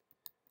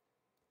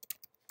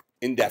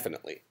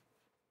indefinitely.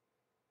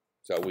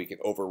 So we can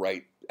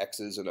overwrite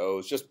X's and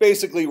O's. Just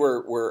basically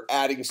we're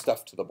adding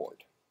stuff to the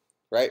board,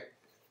 right?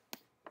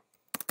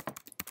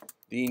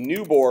 The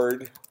new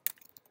board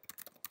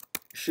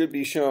should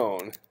be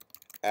shown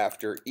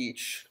after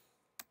each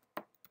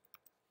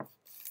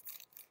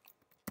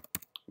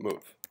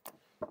move.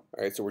 All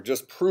right, so we're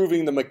just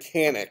proving the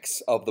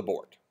mechanics of the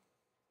board.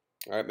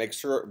 All right, make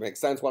sure it makes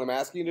sense what I'm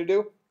asking you to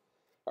do.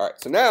 All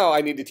right, so now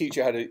I need to teach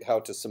you how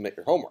to submit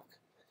your homework.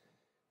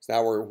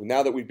 So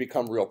now that we've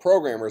become real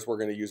programmers, we're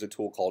going to use a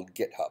tool called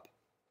GitHub.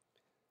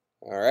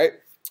 All right,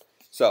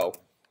 so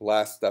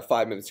last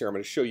 5 minutes here, I'm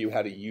going to show you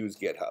how to use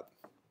GitHub.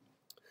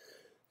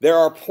 There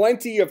are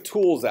plenty of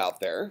tools out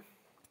there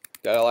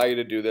that allow you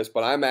to do this,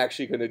 but I'm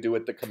actually going to do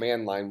it the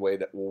command line way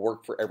that will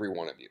work for every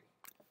one of you.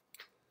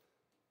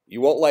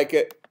 You won't like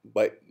it,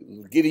 but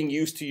getting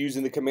used to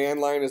using the command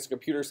line as a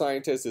computer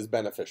scientist is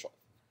beneficial.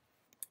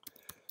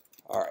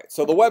 All right,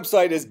 so the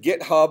website is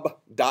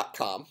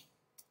github.com.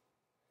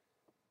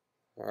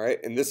 All right,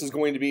 and this is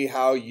going to be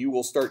how you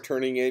will start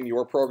turning in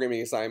your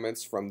programming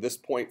assignments from this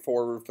point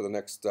forward for the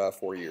next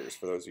 4 years,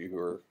 for those of you who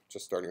are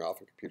just starting off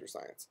in computer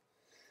science.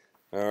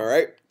 All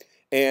right,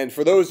 and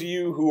for those of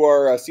you who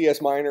are a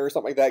CS minor or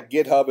something like that,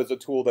 GitHub is a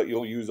tool that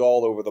you'll use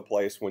all over the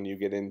place when you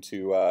get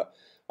into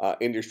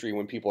industry,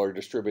 when people are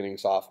distributing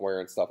software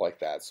and stuff like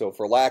that. So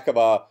for lack of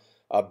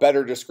a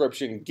better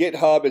description,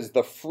 GitHub is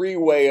the free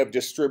way of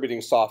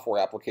distributing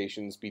software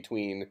applications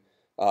between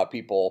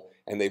people,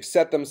 and they've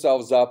set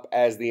themselves up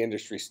as the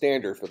industry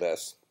standard for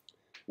this,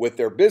 with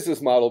their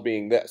business model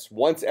being this.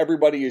 Once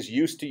everybody is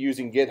used to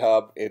using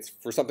GitHub, it's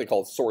for something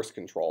called source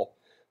control,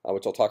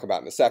 which I'll talk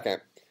about in a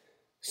second.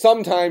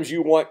 Sometimes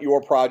you want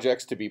your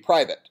projects to be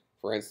private.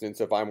 For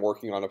instance, if I'm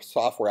working on a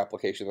software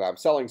application that I'm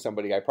selling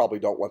somebody, I probably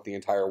don't want the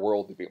entire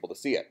world to be able to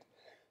see it.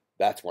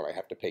 That's when I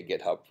have to pay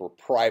GitHub for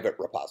private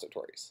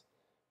repositories.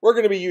 We're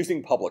going to be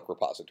using public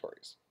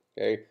repositories.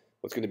 Okay?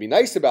 What's going to be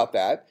nice about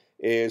that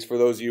is for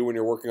those of you when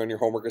you're working on your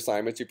homework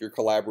assignments, if you're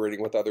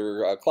collaborating with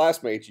other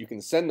classmates, you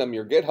can send them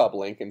your GitHub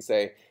link and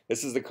say,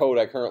 this is the code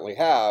I currently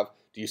have.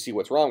 Do you see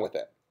what's wrong with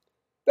it?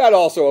 That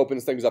also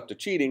opens things up to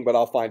cheating, but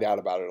I'll find out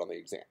about it on the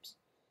exams.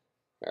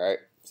 All right?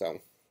 So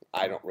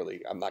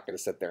I'm not going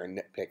to sit there and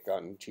nitpick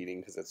on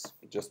cheating because it's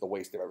just a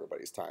waste of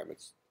everybody's time.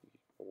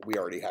 We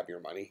already have your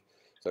money.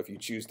 So if you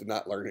choose to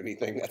not learn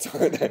anything,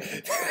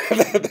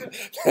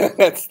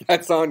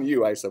 that's on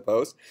you, I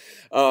suppose.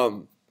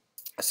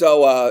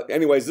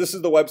 Anyways, this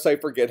is the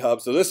website for GitHub.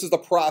 So this is the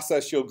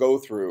process you'll go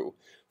through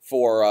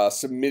for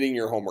submitting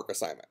your homework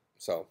assignment.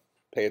 So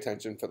pay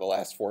attention for the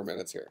last 4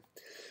 minutes here.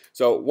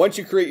 So once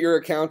you create your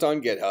account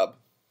on GitHub,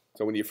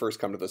 so when you first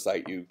come to the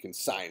site, you can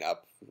sign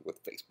up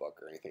with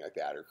Facebook or anything like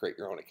that or create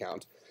your own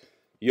account.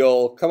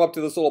 You'll come up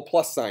to this little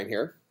plus sign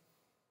here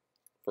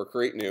for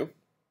create new.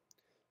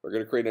 We're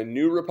going to create a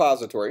new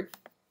repository.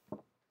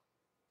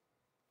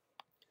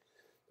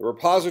 The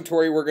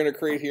repository we're going to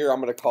create here, I'm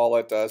going to call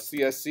it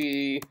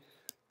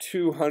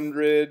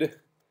CSC200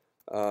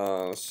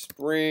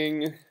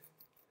 Spring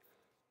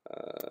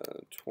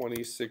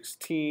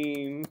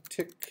 2016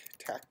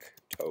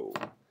 TicTacToe. All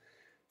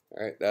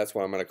right, that's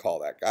what I'm going to call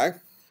that guy.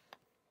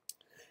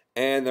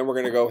 And then we're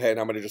going to go ahead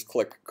and I'm going to just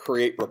click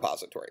Create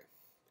Repository.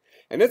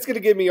 And it's going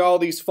to give me all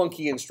these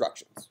funky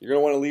instructions. You're going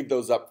to want to leave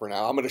those up for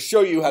now. I'm going to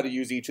show you how to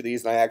use each of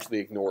these, and I actually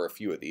ignore a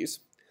few of these.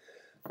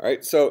 All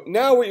right, so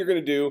now what you're going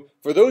to do,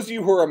 for those of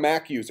you who are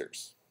Mac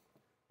users,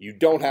 you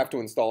don't have to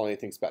install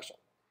anything special.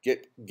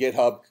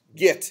 GitHub,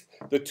 Git,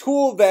 the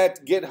tool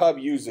that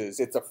GitHub uses,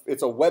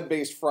 it's a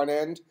web-based front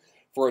end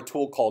for a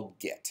tool called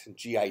Git,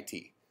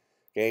 G-I-T.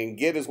 Okay, and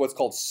Git is what's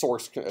called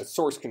a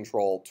source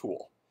control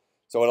tool.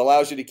 So it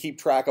allows you to keep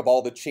track of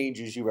all the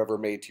changes you've ever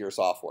made to your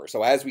software.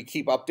 So as we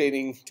keep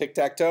updating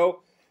TicTacToe,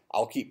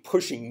 I'll keep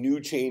pushing new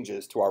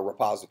changes to our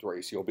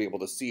repository so you'll be able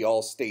to see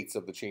all states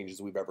of the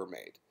changes we've ever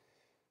made.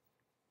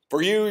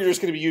 For you, you're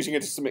just going to be using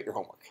it to submit your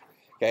homework.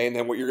 Okay, and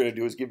then what you're going to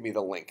do is give me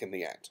the link in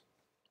the end.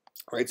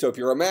 All right, so if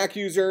you're a Mac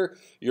user,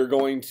 you're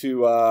going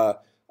to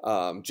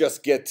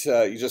just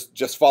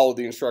follow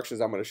the instructions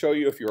I'm going to show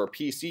you. If you're a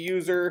PC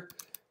user,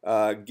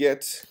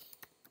 get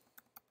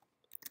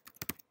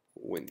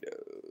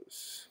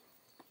Windows.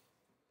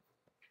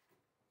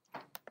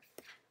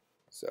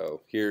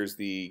 So here's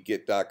the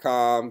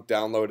git.com,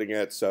 downloading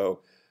it. So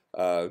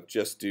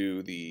just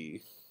do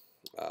the,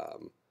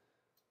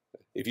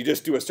 if you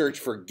just do a search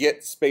for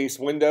git space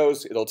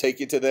Windows, it'll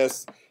take you to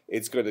this.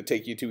 It's going to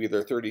take you to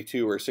either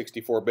 32 or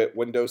 64-bit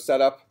Windows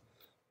setup.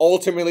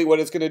 Ultimately, what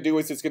it's going to do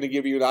is it's going to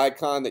give you an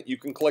icon that you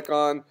can click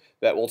on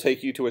that will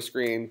take you to a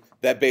screen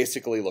that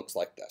basically looks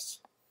like this.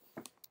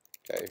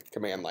 Okay,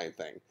 command line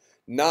thing.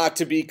 Not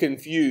to be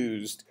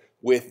confused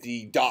with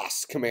the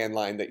DOS command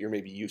line that you're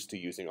maybe used to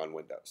using on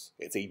Windows.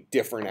 It's a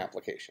different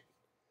application.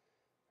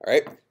 All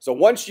right, so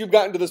once you've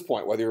gotten to this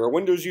point, whether you're a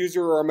Windows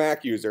user or a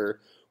Mac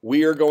user,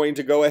 we are going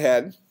to go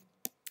ahead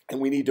and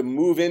we need to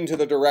move into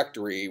the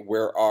directory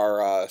where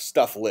our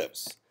stuff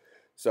lives.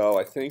 So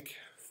I think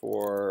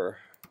let's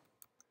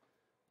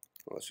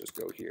just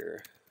go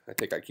here. I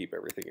think I keep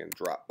everything in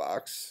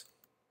Dropbox.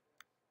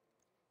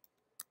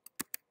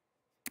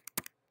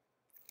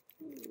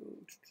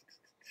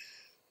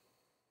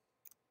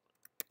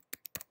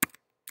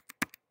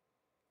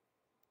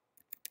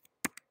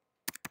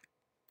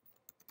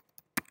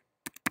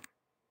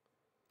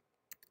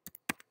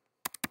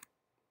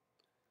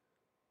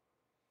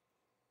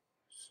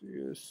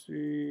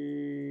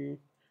 CSC.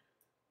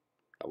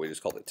 Oh, we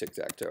just called it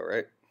TicTacToe,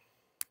 right?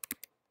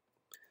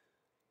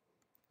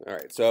 All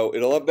right, so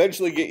it'll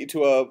eventually get you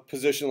to a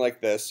position like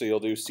this. So you'll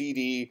do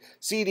CD.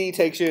 CD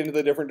takes you into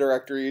the different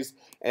directories,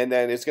 and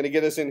then it's going to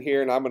get us in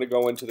here, and I'm going to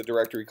go into the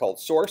directory called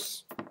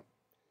source.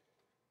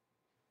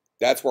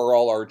 That's where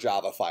all our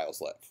Java files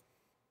live.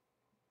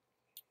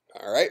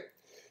 All right.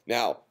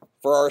 Now,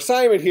 for our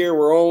assignment here,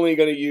 we're only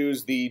going to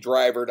use the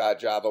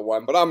driver.java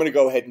one, but I'm going to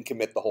go ahead and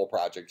commit the whole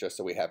project just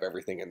so we have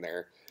everything in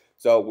there.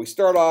 So we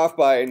start off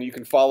by, and you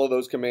can follow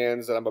those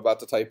commands that I'm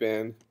about to type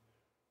in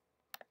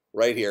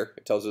right here.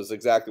 It tells us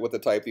exactly what to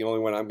type. The only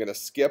one I'm going to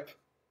skip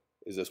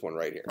is this one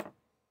right here.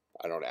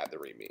 I don't add the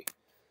readme.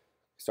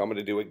 So I'm going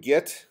to do a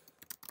git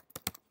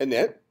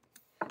init.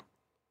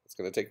 It's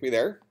going to take me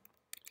there.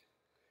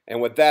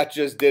 And what that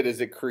just did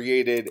is it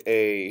created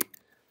a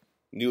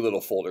new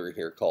little folder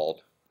here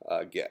called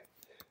Git.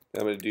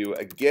 I'm going to do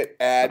a git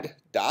add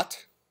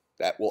dot.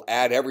 That will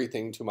add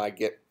everything to my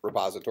Git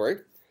repository.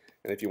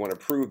 And if you want to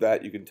prove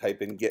that, you can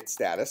type in git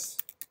status.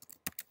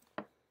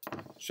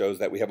 Shows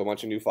that we have a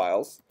bunch of new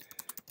files.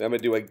 Then I'm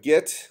going to do a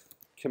git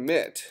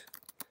commit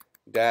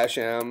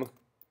 -m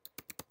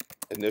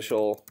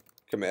initial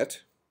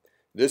commit.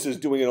 This is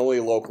doing it only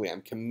locally.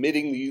 I'm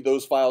committing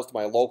those files to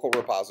my local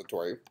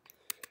repository.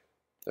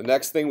 The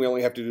next thing, we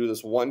only have to do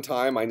this one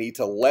time. I need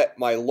to let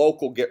my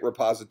local Git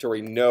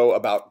repository know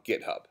about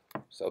GitHub.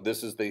 So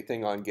this is the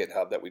thing on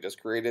GitHub that we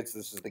just created. So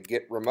this is the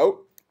Git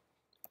remote.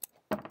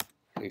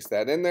 Paste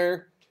that in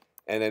there.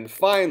 And then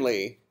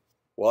finally,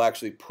 we'll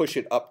actually push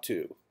it up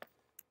to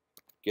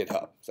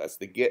GitHub. So that's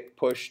the git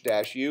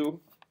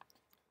push-u.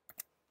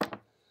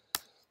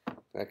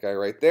 That guy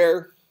right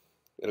there.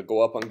 It'll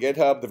go up on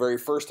GitHub. The very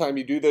first time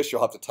you do this,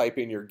 you'll have to type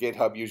in your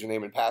GitHub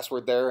username and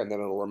password there, and then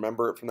it'll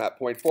remember it from that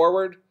point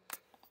forward.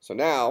 So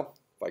now,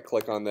 if I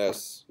click on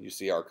this, you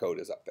see our code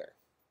is up there.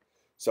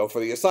 So for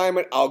the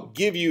assignment, I'll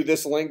give you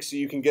this link so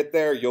you can get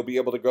there. You'll be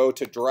able to go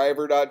to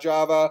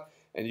driver.java,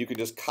 and you can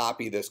just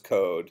copy this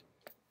code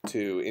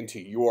into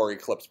your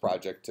Eclipse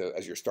project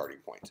as your starting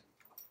point.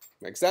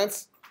 Make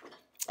sense?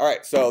 All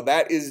right, so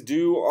that is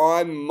due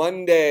on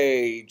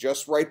Monday.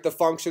 Just write the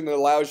function that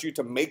allows you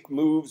to make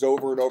moves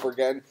over and over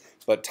again,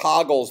 but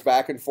toggles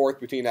back and forth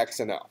between X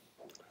and O.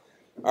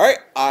 All right,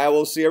 I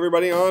will see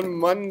everybody on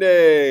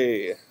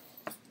Monday.